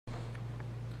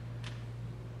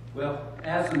Well,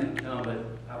 as an incumbent,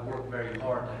 I've worked very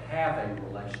hard to have a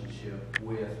relationship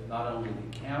with not only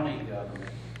the county government,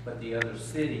 but the other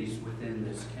cities within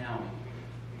this county.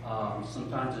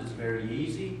 Sometimes it's very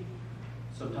easy,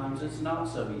 sometimes it's not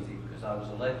so easy, because I was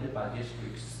elected by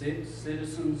district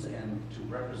citizens and to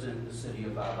represent the city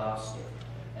of Valdosta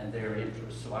and their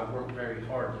interests. So I worked very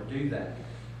hard to do that.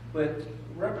 But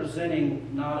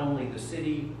representing not only the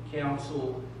city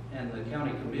council and the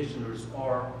county commissioners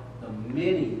are the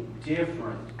many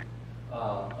different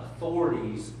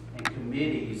authorities and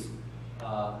committees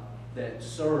that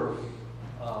serve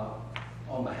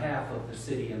on behalf of the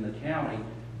city and the county.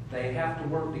 They have to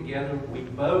work together. We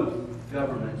both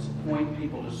governments appoint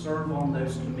people to serve on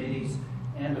those committees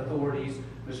and authorities.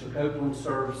 Mr. Copeland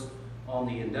serves on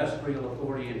the Industrial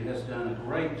Authority and has done a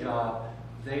great job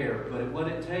there. But what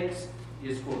it takes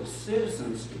is for the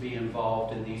citizens to be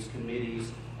involved in these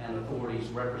committees and authorities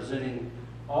representing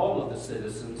all of the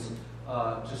citizens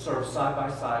to serve side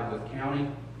by side with county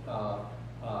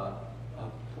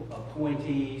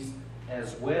appointees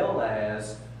as well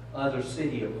as other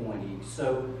city appointees.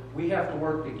 So we have to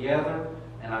work together,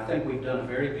 and I think we've done a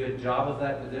very good job of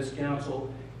that with this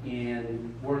council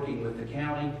in working with the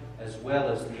county as well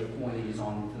as the appointees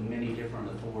on the many different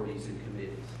authorities and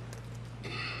committees.